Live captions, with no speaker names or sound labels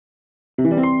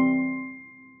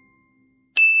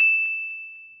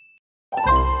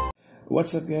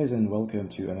What's up guys, and welcome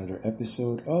to another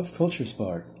episode of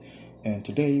KultureSpark. And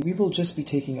today we will just be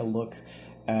taking a look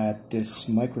at this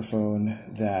microphone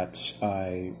that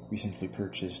I recently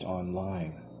purchased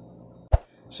online.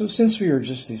 So since we are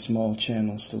just a small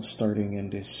channel still starting in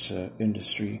this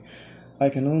industry, I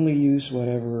can only use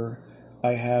whatever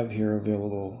I have here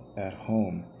available at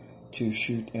home to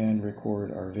shoot and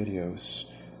record our videos.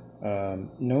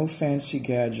 No fancy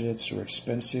gadgets or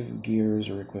expensive gears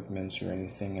or equipments or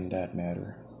anything in that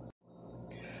matter.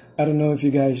 I don't know if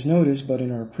you guys noticed, but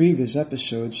in our previous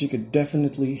episodes you could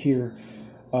definitely hear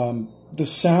the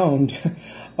sound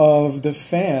of the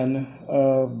fan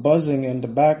buzzing in the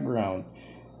background.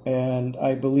 And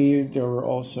I believe there were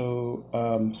also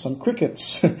some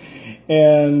crickets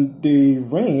and the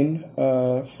rain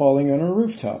falling on our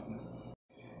rooftop.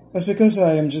 That's because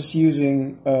I am just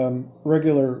using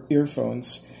regular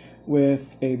earphones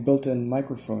with a built-in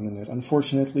microphone in it.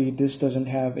 Unfortunately, this doesn't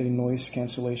have a noise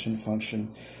cancellation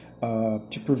function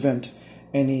to prevent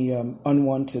any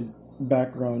unwanted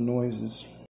background noises.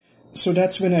 So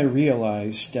that's when I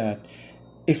realized that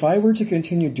if I were to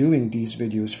continue doing these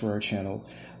videos for our channel,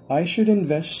 I should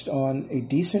invest on a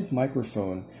decent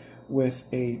microphone with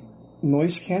a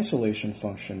noise cancellation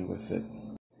function with it.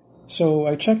 So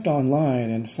I checked online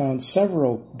and found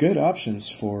several good options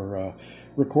for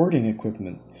recording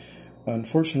equipment.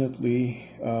 Unfortunately,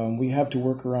 we have to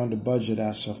work around the budget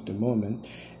as of the moment,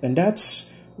 and that's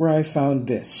where I found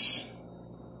this.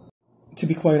 To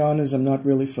be quite honest, I'm not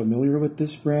really familiar with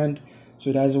this brand,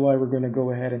 so that's why we're going to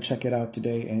go ahead and check it out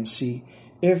today and see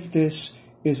if this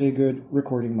is a good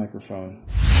recording microphone.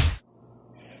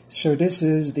 So this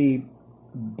is the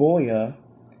BOYA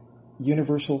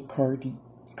Universal Card.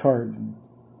 I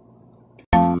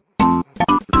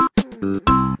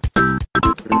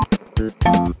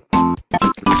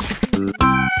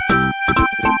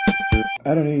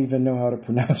don't even know how to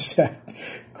pronounce that.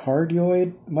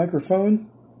 Cardioid microphone,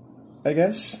 I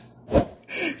guess.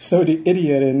 So the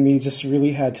idiot in me just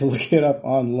really had to look it up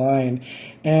online.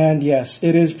 And yes,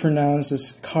 it is pronounced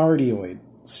as cardioid.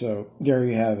 So there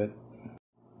you have it.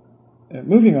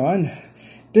 Moving on,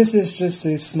 this is just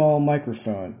a small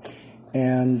microphone.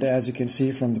 And as you can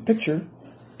see from the picture,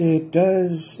 it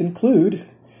does include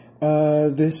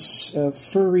this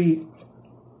furry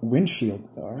windshield.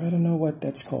 Or I don't know what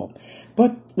that's called.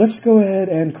 But let's go ahead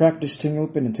and crack this thing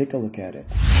open and take a look at it.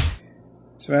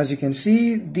 So as you can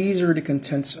see, these are the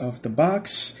contents of the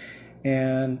box.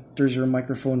 And there's your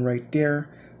microphone right there,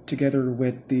 together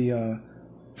with the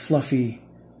fluffy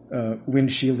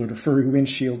windshield or the furry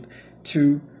windshield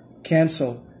to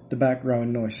cancel the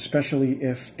background noise, especially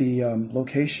if the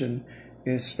location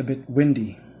is a bit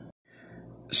windy.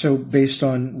 So based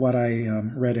on what I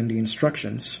read in the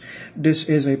instructions, this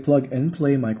is a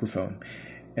plug-and-play microphone.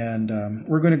 And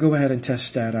we're going to go ahead and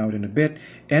test that out in a bit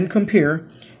and compare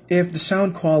if the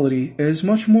sound quality is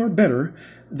much more better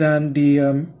than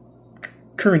the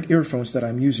current earphones that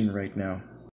I'm using right now.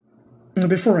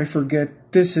 Before I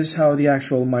forget, this is how the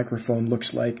actual microphone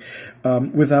looks like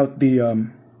without the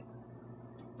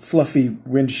fluffy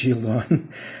windshield on,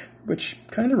 which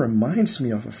kind of reminds me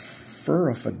of a fur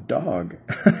of a dog.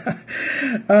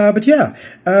 But yeah,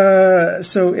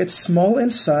 so it's small in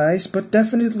size, but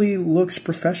definitely looks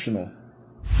professional.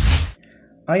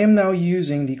 I am now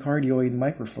using the Cardioid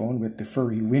microphone with the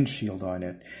furry windshield on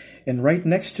it, and right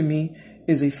next to me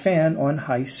is a fan on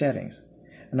high settings.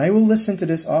 And I will listen to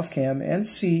this off cam and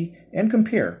see and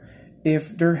compare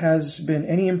if there has been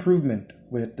any improvement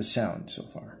with the sound so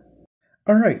far.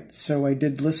 Alright, so I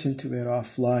did listen to it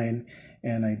offline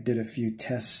and I did a few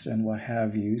tests and what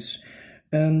have yous,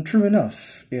 and true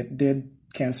enough, it did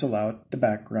cancel out the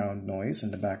background noise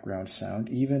and the background sound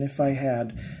even if I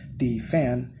had the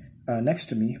fan next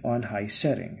to me on high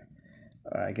setting.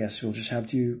 I guess we'll just have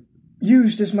to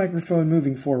use this microphone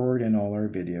moving forward in all our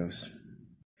videos.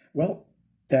 Well,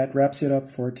 that wraps it up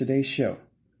for today's show.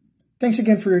 Thanks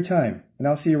again for your time, and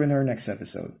I'll see you in our next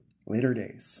episode. Later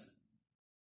days.